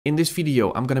In this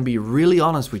video, I'm gonna be really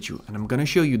honest with you and I'm gonna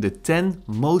show you the 10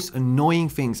 most annoying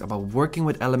things about working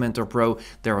with Elementor Pro.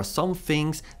 There are some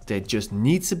things that just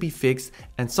needs to be fixed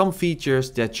and some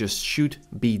features that just should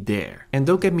be there. And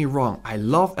don't get me wrong, I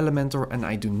love Elementor and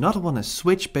I do not want to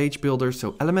switch page builder.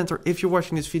 So Elementor, if you're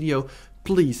watching this video,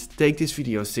 please take this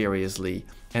video seriously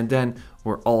and then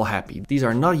we're all happy. These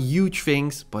are not huge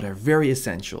things, but are very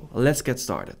essential. Let's get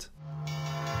started.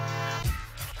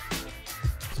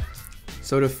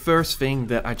 So the first thing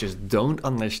that I just don't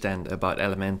understand about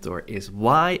Elementor is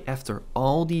why after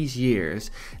all these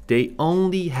years they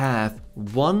only have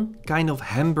one kind of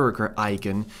hamburger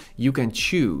icon you can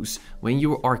choose when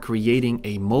you are creating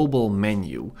a mobile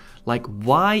menu. Like,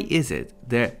 why is it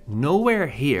that nowhere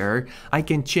here I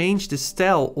can change the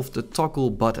style of the toggle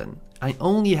button? I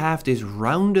only have this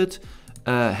rounded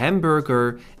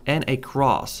hamburger and a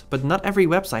cross, but not every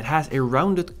website has a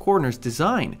rounded corners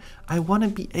design. I want to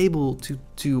be able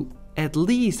to at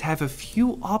least have a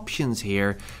few options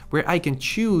here where I can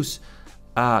choose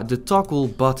the toggle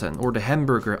button or the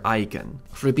hamburger icon.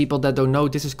 For the people that don't know,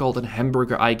 this is called a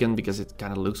hamburger icon because it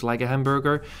kind of looks like a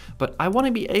hamburger, but I want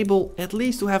to be able at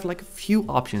least to have like a few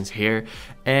options here.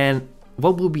 And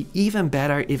what would be even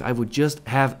better if I would just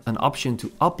have an option to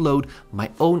upload my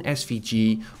own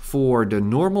SVG for the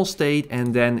normal state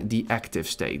and then the active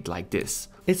state like this.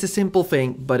 It's a simple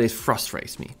thing, but it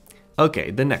frustrates me. Okay,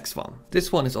 the next one.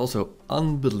 This one is also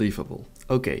unbelievable.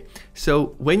 Okay,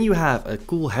 so when you have a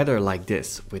cool header like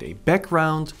this with a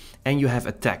background and you have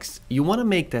a text, you want to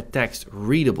make that text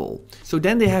readable. So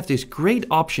then they have this great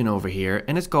option over here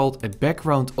and it's called a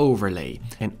background overlay.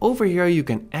 And over here you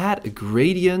can add a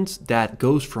gradient that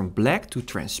goes from black to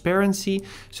transparency,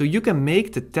 so you can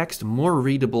make the text more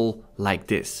readable like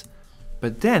this.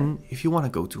 But then if you want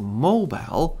to go to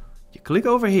mobile, you click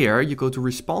over here, you go to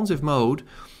responsive mode,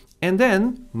 and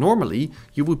then normally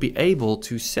you would be able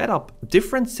to set up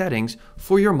different settings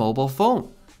for your mobile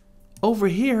phone. Over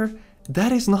here,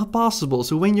 that is not possible.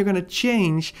 So when you're gonna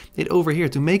change it over here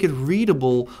to make it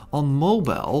readable on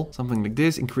mobile, something like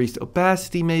this, increase the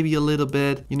opacity maybe a little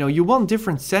bit. You know, you want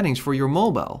different settings for your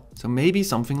mobile. So maybe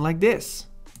something like this,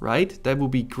 right? That would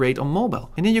be great on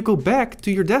mobile. And then you go back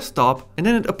to your desktop and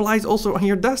then it applies also on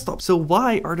your desktop. So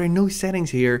why are there no settings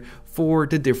here for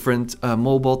the different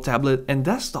mobile, tablet and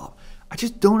desktop? I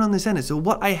just don't understand it. So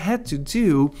what I had to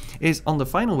do is on the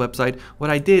final website, what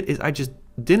I did is I just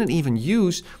didn't even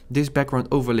use this background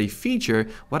overlay feature.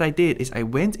 What I did is I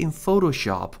went in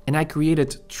Photoshop and I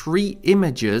created 3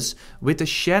 images with the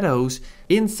shadows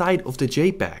inside of the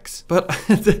JPEGs. But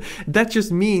that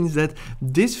just means that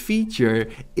this feature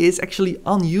is actually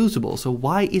unusable. So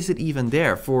why is it even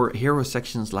there for hero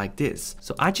sections like this?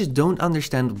 So I just don't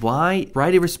understand why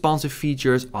brightly responsive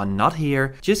features are not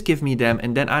here. Just give me them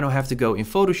and then I don't have to go in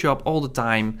Photoshop all the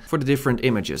time for the different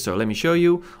images. So let me show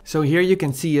you. So here you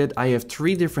can see it. I have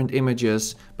 3 different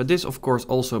images, but this of course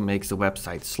also makes the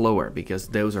website slower because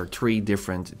those are 3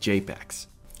 different JPEGs.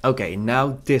 Okay,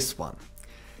 now this one.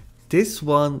 This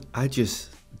one, I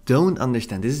just don't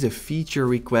understand. This is a feature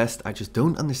request. I just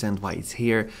don't understand why it's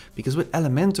here, because with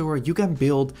Elementor, you can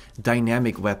build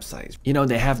dynamic websites. You know,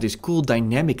 they have this cool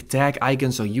dynamic tag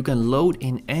icon, so you can load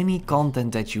in any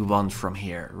content that you want from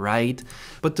here, right?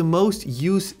 But the most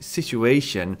used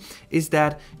situation is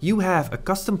that you have a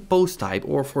custom post type,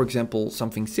 or for example,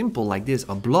 something simple like this,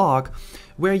 a blog,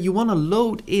 where you want to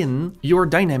load in your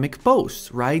dynamic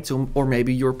posts, right? So, or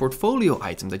maybe your portfolio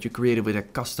item that you created with a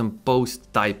custom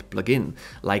post type plugin,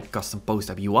 like custom post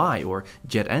type UI or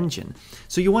Jet Engine.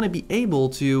 So you want to be able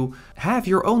to have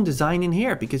your own design in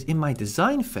here, because in my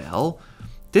design file,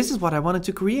 this is what I wanted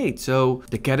to create. So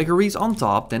the categories on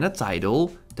top, then a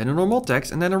title, then a normal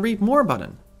text, and then a read more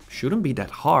button. Shouldn't be that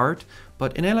hard,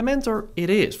 but in Elementor it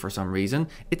is for some reason.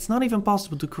 It's not even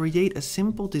possible to create a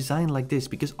simple design like this,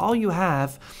 because all you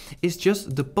have is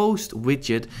just the post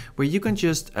widget where you can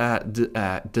just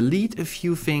delete a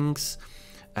few things,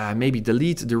 maybe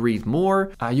delete the read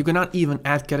more. You cannot even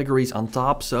add categories on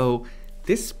top, so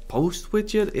this post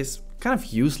widget is kind of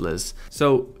useless.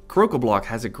 So Crocoblock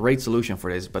has a great solution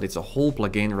for this, but it's a whole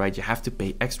plugin, right? You have to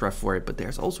pay extra for it, but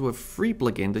there's also a free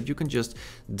plugin that you can just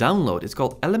download. It's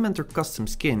called Elementor Custom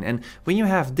Skin. And when you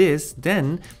have this,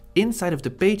 then inside of the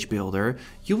page builder,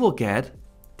 you will get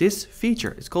this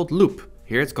feature. It's called Loop.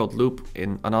 Here it's called Loop,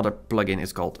 in another plugin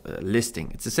it's called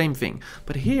Listing. It's the same thing.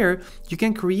 But here you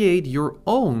can create your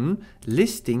own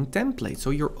listing template. So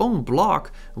your own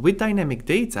block with dynamic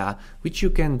data, which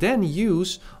you can then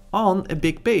use on a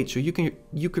big page. So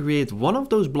you create one of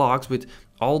those blocks with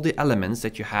all the elements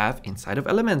that you have inside of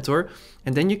Elementor,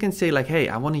 and then you can say like, hey,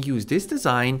 I want to use this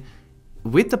design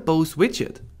with the post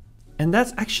widget. And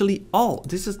that's actually all.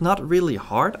 This is not really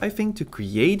hard, I think, to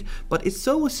create, but it's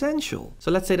so essential. So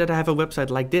let's say that I have a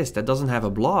website like this that doesn't have a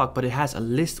blog, but it has a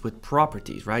list with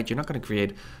properties, right? You're not going to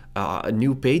create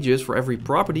new pages for every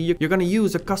property. You're going to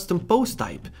use a custom post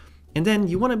type. And then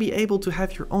you want to be able to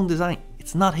have your own design.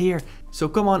 It's not here. So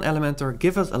come on, Elementor,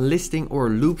 give us a listing or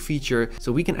a loop feature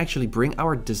so we can actually bring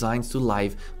our designs to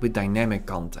life with dynamic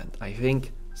content. I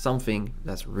think something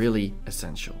that's really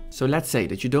essential. So let's say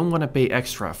that you don't want to pay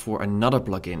extra for another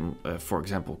plugin, for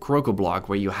example, CrocoBlock,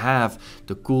 where you have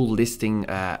the cool listing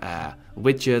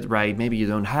widget, right? Maybe you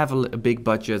don't have a big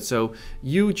budget, so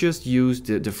you just use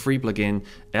the free plugin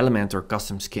Elementor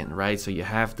Custom Skin, right? So you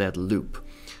have that loop.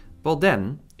 Well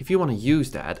then, if you want to use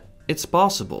that, it's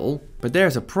possible, but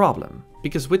there's a problem.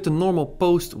 Because with the normal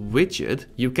post widget,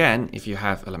 you can, if you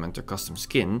have Elementor Custom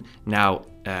Skin, now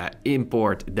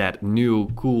import that new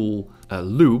cool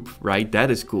loop, right?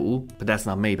 That is cool, but that's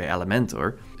not made by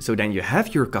Elementor. So then you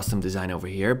have your custom design over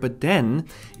here, but then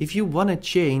if you want to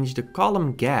change the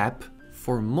column gap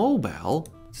for mobile,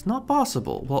 it's not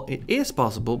possible. Well, it is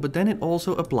possible, but then it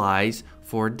also applies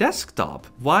for desktop.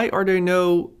 Why are there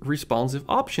no responsive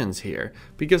options here?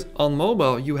 Because on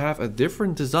mobile, you have a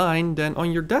different design than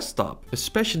on your desktop,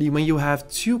 especially when you have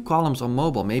two columns on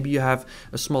mobile. Maybe you have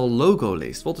a small logo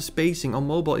list. Well, the spacing on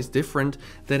mobile is different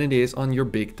than it is on your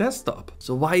big desktop.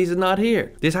 So why is it not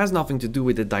here? This has nothing to do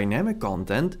with the dynamic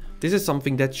content. This is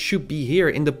something that should be here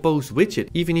in the post widget,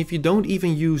 even if you don't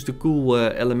even use the cool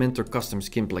Elementor Custom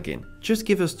Skin plugin. Just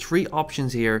give us 3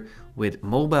 options here with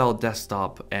mobile,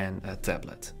 desktop, and a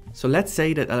tablet. So let's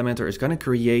say that Elementor is going to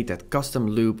create that custom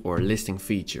loop or listing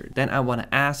feature. Then I want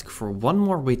to ask for one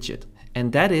more widget,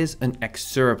 and that is an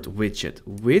excerpt widget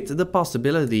with the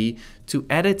possibility to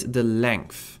edit the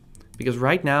length. Because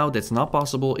right now that's not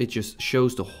possible. It just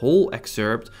shows the whole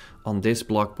excerpt. On this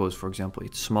blog post, for example,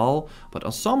 it's small, but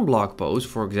on some blog posts,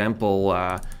 for example,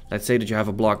 let's say that you have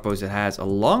a blog post that has a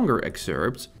longer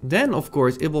excerpt, then of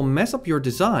course it will mess up your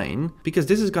design because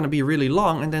this is going to be really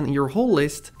long and then your whole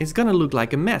list is going to look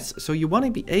like a mess. So you want to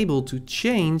be able to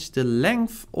change the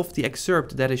length of the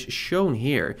excerpt that is shown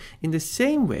here in the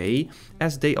same way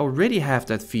as they already have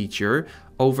that feature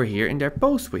over here in their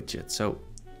post widget. So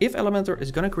if Elementor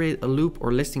is going to create a loop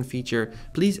or listing feature,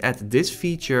 please add this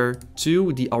feature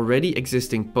to the already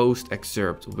existing post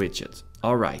excerpt widget.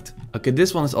 All right. Okay,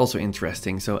 this one is also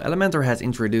interesting. So Elementor has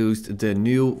introduced the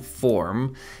new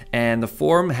form, and the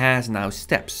form has now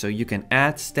steps. So you can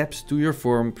add steps to your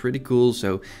form. Pretty cool.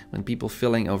 So when people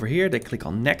filling over here, they click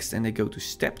on next and they go to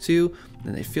step 2.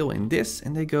 Then they fill in this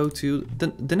and they go to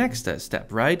the next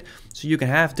step, right? So you can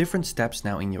have different steps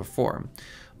now in your form.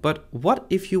 But what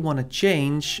if you want to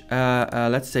change,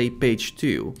 let's say page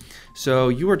 2? So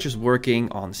you are just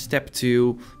working on step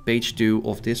 2, page 2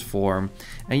 of this form,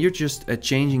 and you're just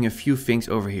changing a few things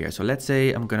over here. So let's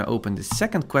say I'm going to open the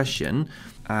second question.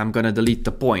 I'm going to delete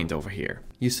the point over here.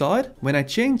 You saw it? When I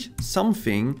change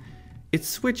something, it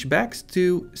switched back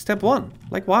to step 1.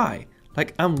 Like why?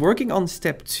 Like I'm working on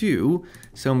step 2,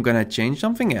 so I'm going to change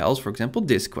something else. For example,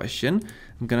 this question.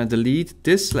 I'm going to delete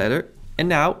this letter. And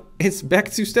now it's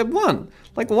back to step 1.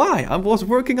 Like why? I was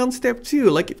working on step 2.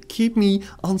 Like keep me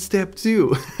on step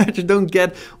 2. I just don't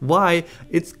get why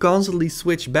it's constantly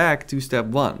switched back to step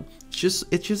 1.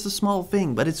 It's just a small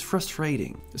thing, but it's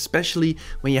frustrating. Especially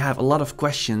when you have a lot of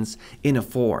questions in a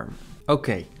form.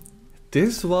 Okay,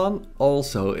 this one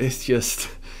also is just,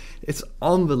 it's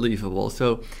unbelievable.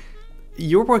 So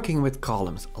you're working with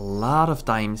columns a lot of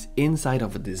times inside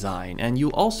of a design, and you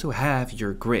also have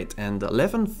your grid, and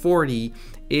 1140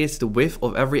 is the width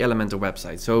of every Elementor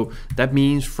website. So that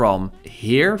means from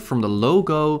here, from the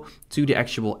logo to the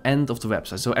actual end of the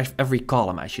website. So every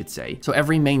column, I should say. So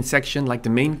every main section, like the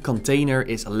main container,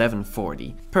 is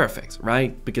 1140. Perfect,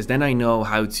 right? Because then I know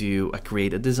how to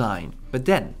create a design. But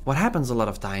then what happens a lot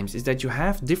of times is that you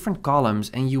have different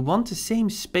columns and you want the same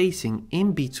spacing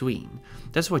in between.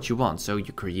 That's what you want. So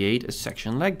you create a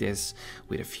section like this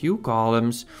with a few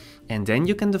columns, and then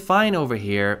you can define over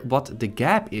here what the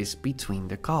gap is between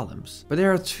the columns. But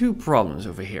there are 2 problems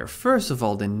over here. First of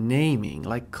all, the naming.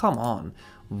 Like, come on.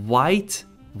 Wide,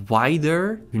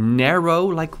 wider, narrow.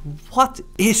 Like, what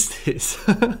is this?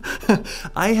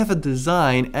 I have a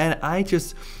design and I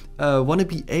just want to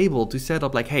be able to set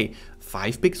up like, hey,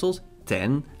 5 pixels,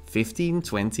 10, 15,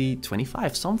 20,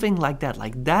 25, something like that.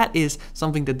 Like that is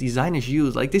something that designers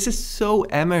use. Like this is so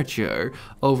amateur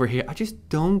over here. I just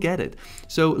don't get it.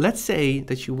 So let's say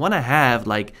that you want to have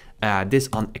like this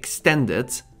on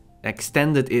extended.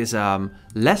 Extended is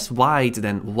less wide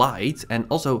than wide and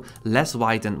also less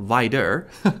wide than wider.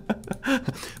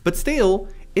 But still,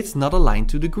 it's not aligned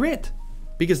to the grid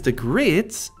because the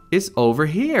grid is over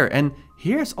here, and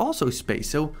here's also space.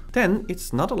 So then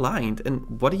it's not aligned.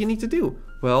 And what do you need to do?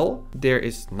 Well, there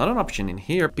is not an option in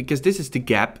here because this is the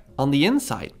gap on the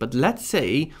inside. But let's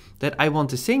say that I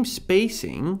want the same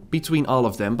spacing between all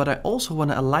of them, but I also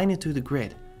want to align it to the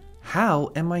grid.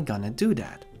 How am I gonna do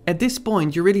that? At this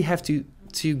point, you really have to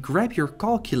grab your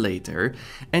calculator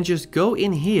and just go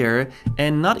in here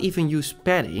and not even use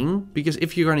padding, because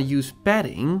if you're going to use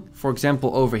padding, for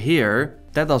example over here,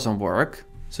 that doesn't work.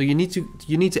 So you need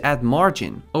to add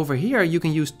margin. Over here you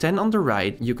can use 10 on the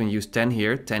right, you can use 10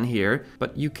 here,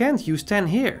 but you can't use 10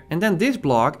 here. And then this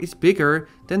block is bigger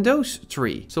than those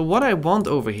three. So what I want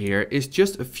over here is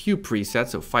just a few presets,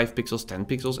 so 5 pixels, 10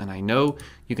 pixels, and I know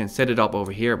you can set it up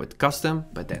over here with custom,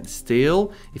 but then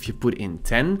still, if you put in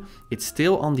 10, it's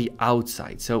still on the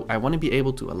outside. So I want to be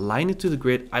able to align it to the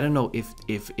grid. I don't know if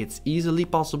it's easily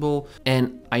possible.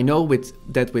 And I know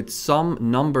with some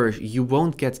numbers, you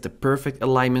won't get the perfect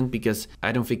alignment because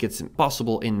I don't think it's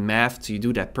possible in math to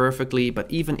do that perfectly.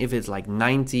 But even if it's like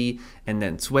 90 and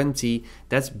then 20,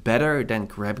 that's better than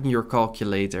grabbing your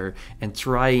calculator and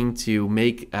trying to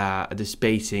make the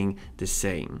spacing the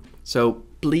same. So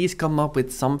please come up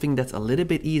with something that's a little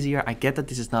bit easier. I get that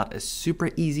this is not a super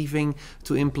easy thing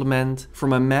to implement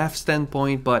from a math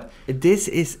standpoint, but this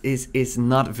is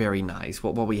not very nice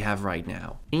what we have right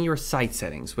now. In your site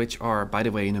settings, which are, by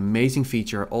the way, an amazing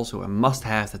feature, also a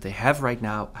must-have that they have right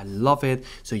now. I love it.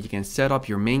 So you can set up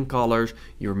your main colors,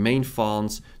 your main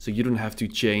fonts, so you don't have to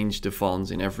change the fonts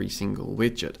in every single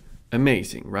widget.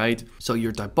 Amazing, right? So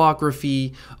your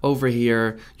typography over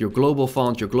here, your global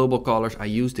font, your global colors, I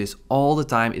use this all the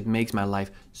time. It makes my life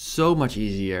so much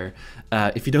easier.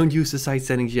 If you don't use the site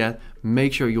settings yet,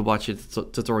 make sure you watch a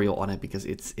tutorial on it because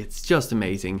it's just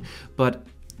amazing. But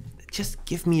just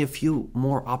give me a few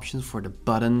more options for the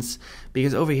buttons,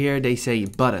 because over here they say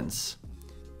buttons,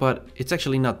 but it's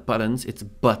actually not buttons, it's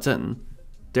button.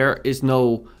 There is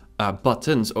no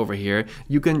buttons over here.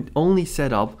 You can only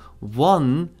set up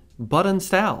one button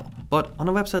style, but on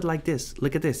a website like this,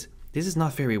 look at this. This is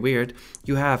not very weird.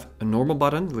 You have a normal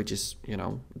button, which is, you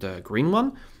know, the green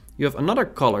one. You have another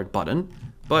colored button,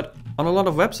 but on a lot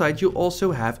of websites, you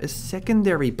also have a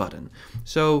secondary button.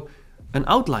 So an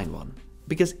outline one,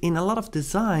 because in a lot of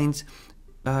designs,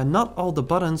 not all the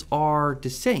buttons are the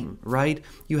same, right?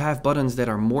 You have buttons that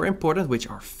are more important, which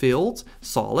are filled,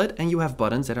 solid, and you have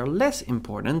buttons that are less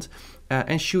important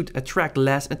and should attract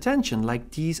less attention,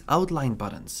 like these outline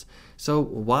buttons. So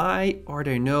why are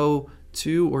there no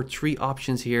 2 or 3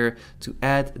 options here to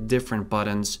add different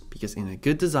buttons? Because in a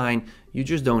good design, you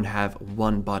just don't have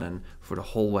one button for the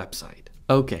whole website.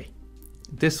 Okay,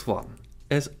 this one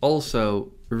is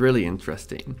also really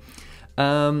interesting.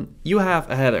 You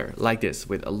have a header like this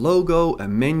with a logo, a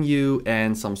menu,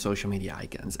 and some social media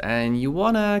icons. And you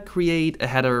want to create a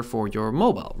header for your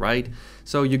mobile, right?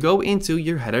 So you go into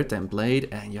your header template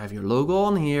and you have your logo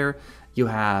on here. You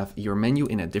have your menu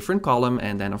in a different column,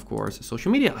 and then of course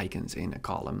social media icons in a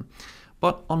column.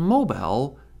 But on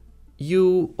mobile,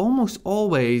 you almost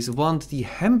always want the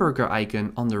hamburger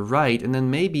icon on the right and then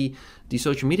maybe the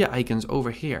social media icons over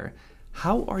here.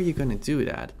 How are you going to do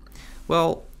that?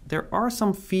 Well, there are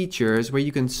some features where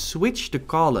you can switch the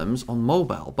columns on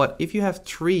mobile, but if you have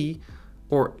 3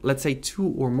 or let's say 2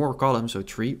 or more columns, so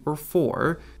 3 or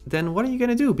 4, then what are you going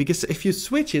to do? Because if you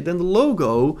switch it, then the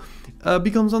logo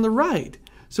becomes on the right.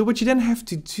 So what you then have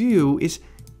to do is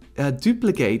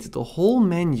duplicate the whole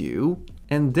menu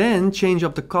and then change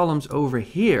up the columns over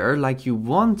here like you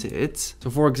want it. So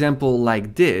for example,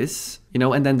 like this, you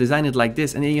know, and then design it like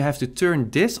this. And then you have to turn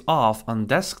this off on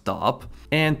desktop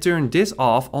and turn this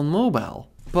off on mobile.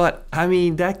 But I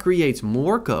mean, that creates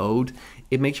more code.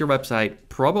 It makes your website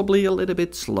probably a little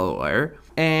bit slower,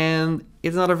 and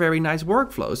it's not a very nice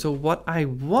workflow. So what I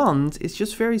want is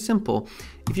just very simple.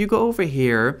 If you go over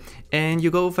here and you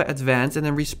go over advanced and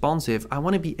then responsive, I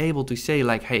want to be able to say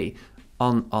like, hey,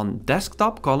 on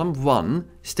desktop, column 1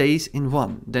 stays in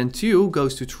 1, then 2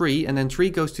 goes to 3, and then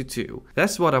 3 goes to 2.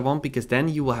 That's what I want, because then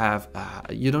you will have,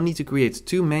 you don't need to create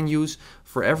 2 menus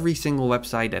for every single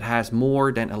website that has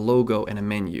more than a logo and a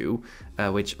menu,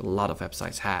 which a lot of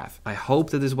websites have. I hope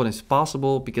that this one is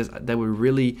possible, because that will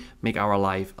really make our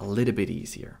life a little bit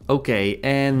easier. Okay,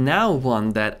 and now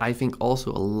one that I think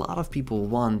also a lot of people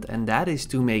want, and that is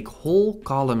to make whole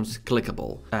columns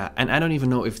clickable. And I don't even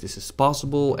know if this is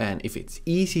possible and if it's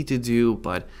easy to do,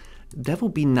 but that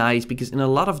would be nice, because in a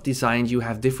lot of designs you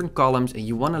have different columns and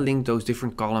you want to link those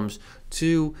different columns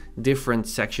to different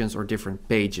sections or different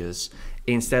pages.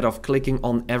 instead of clicking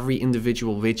on every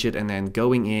individual widget and then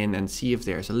going in and see if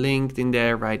there's a link in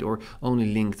there, right? Or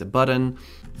only link the button.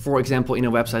 For example, in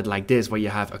a website like this, where you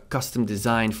have a custom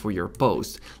design for your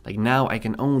post, like now I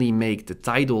can only make the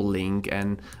title link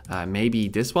and maybe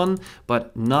this one,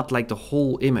 but not like the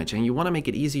whole image. And you want to make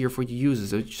it easier for your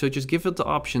users. So just give it the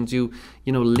option to,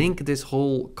 you know, link this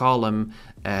whole column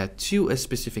to a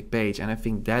specific page. And I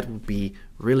think that would be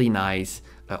really nice.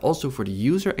 Also for the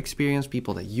user experience,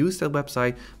 people that use that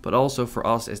website, but also for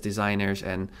us as designers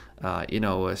and you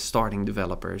know, starting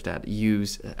developers that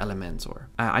use Elementor.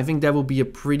 I think that will be a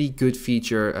pretty good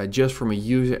feature just from a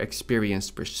user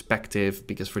experience perspective,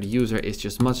 because for the user it's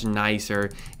just much nicer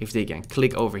if they can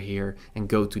click over here and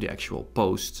go to the actual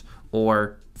post,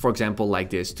 or for example like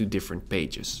this, to different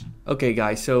pages. Okay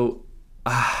guys, so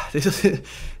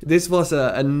this was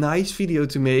a nice video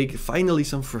to make. Finally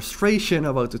some frustration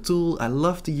about the tool I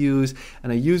love to use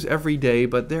and I use every day,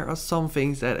 but there are some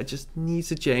things that I just need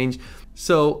to change.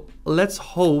 So let's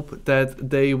hope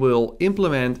that they will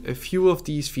implement a few of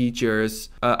these features.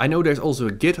 I know there's also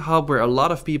a GitHub where a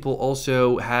lot of people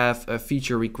also have a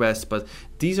feature requests, but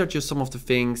these are just some of the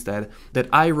things that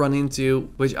I run into,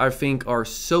 which I think are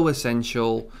so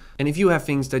essential. And if you have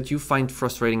things that you find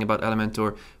frustrating about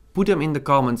Elementor, put them in the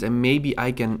comments and maybe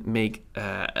I can make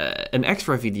an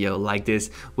extra video like this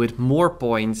with more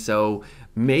points. So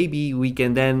maybe we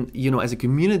can then, you know, as a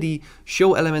community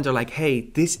show Elementor like, hey,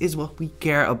 this is what we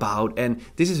care about and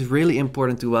this is really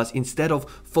important to us, instead of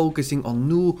focusing on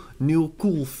new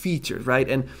cool features, right?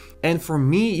 And for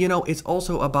me, you know, it's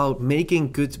also about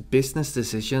making good business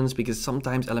decisions, because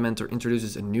sometimes Elementor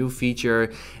introduces a new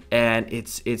feature and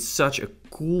it's such a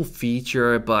cool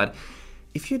feature, but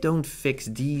if you don't fix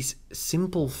these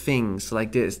simple things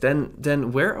like this,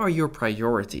 then where are your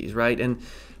priorities, right? And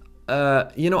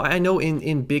you know, I know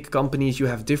in big companies you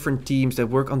have different teams that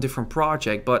work on different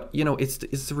projects, but you know, it's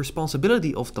the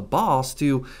responsibility of the boss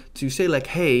to say like,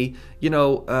 hey, you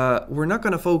know, we're not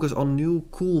gonna focus on new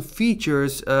cool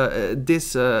features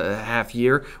this half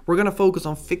year. We're gonna focus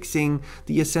on fixing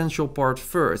the essential part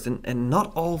first. And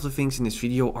not all of the things in this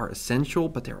video are essential,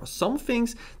 but there are some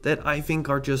things that I think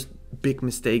are just big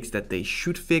mistakes that they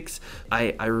should fix.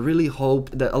 I really hope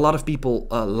that a lot of people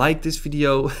like this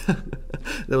video.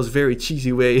 That was a very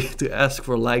cheesy way to ask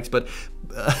for likes, but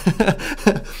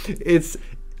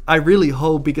I really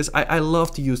hope, because I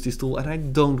love to use this tool and I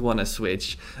don't want to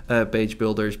switch page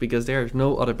builders, because there's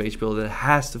no other page builder that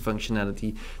has the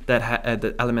functionality that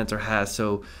Elementor has.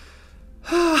 So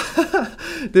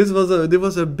this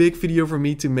was a big video for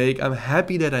me to make. I'm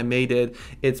happy that I made it.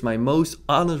 It's my most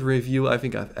honest review I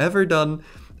think I've ever done.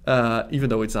 Even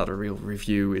though it's not a real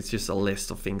review, it's just a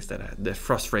list of things that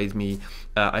frustrate me.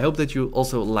 I hope that you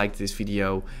also liked this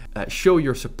video. Show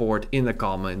your support in the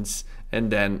comments,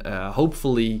 and then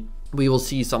hopefully we will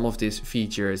see some of these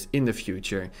features in the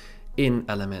future in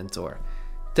Elementor.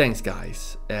 Thanks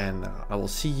guys, and I will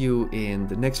see you in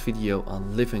the next video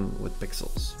on Living with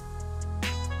Pixels.